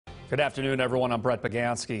Good afternoon, everyone. I'm Brett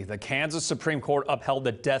Bagansky. The Kansas Supreme Court upheld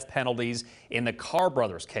the death penalties in the Carr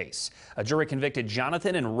brothers case. A jury convicted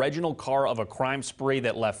Jonathan and Reginald Carr of a crime spree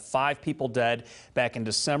that left 5 people dead back in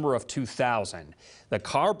December of 2000. The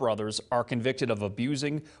Carr brothers are convicted of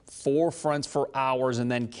abusing 4 friends for hours and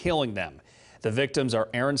then killing them. The victims are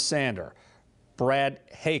Aaron Sander, Brad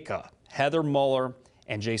Haka, Heather Muller,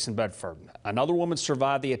 and Jason Bedford. Another woman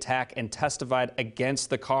survived the attack and testified against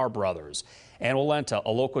the Carr brothers. Ann Walenta,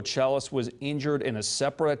 a local cellist, was injured in a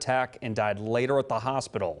separate attack and died later at the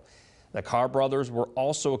hospital. The Carr brothers were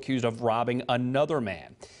also accused of robbing another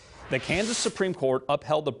man. The Kansas Supreme Court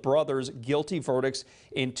upheld the brothers' guilty verdicts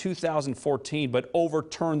in 2014, but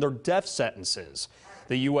overturned their death sentences.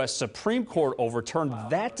 The U.S. Supreme Court overturned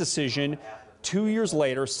that decision 2 years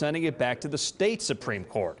later, sending it back to the state Supreme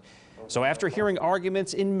Court. So after hearing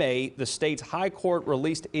arguments in May, the state's high court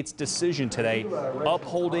released its decision today,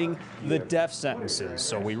 upholding the death sentences.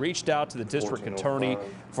 So we reached out to the district attorney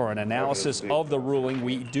for an analysis of the ruling.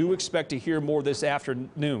 We do expect to hear more this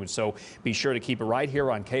afternoon, so be sure to keep it right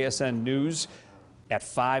here on KSN News at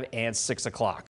 5 and 6 o'clock.